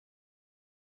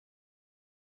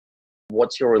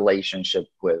What's your relationship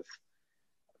with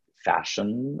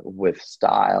fashion, with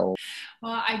style?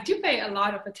 Well, I do pay a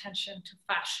lot of attention to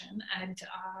fashion, and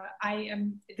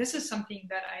this is something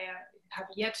that I have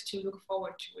yet to look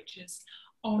forward to, which is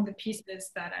own the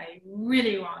pieces that I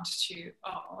really want to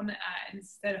own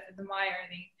instead of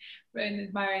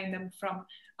admiring them from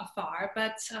afar.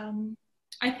 But I'm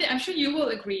sure you will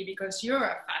agree, because you're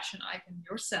a fashion icon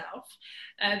yourself,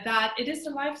 that it is a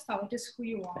lifestyle, it is who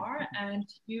you are,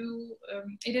 and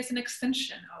it is an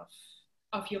extension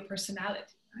of your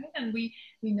personality, right? And we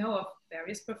know of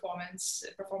various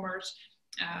performers,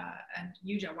 and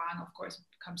Yu Jawan, of course,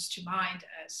 comes to mind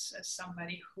as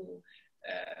somebody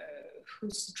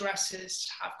whose dresses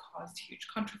have caused huge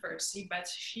controversy, but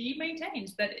she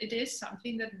maintains that it is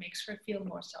something that makes her feel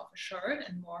more self-assured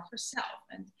and more herself.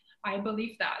 And I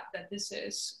believe that this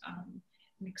is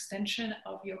an extension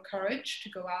of your courage to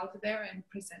go out there and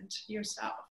present yourself.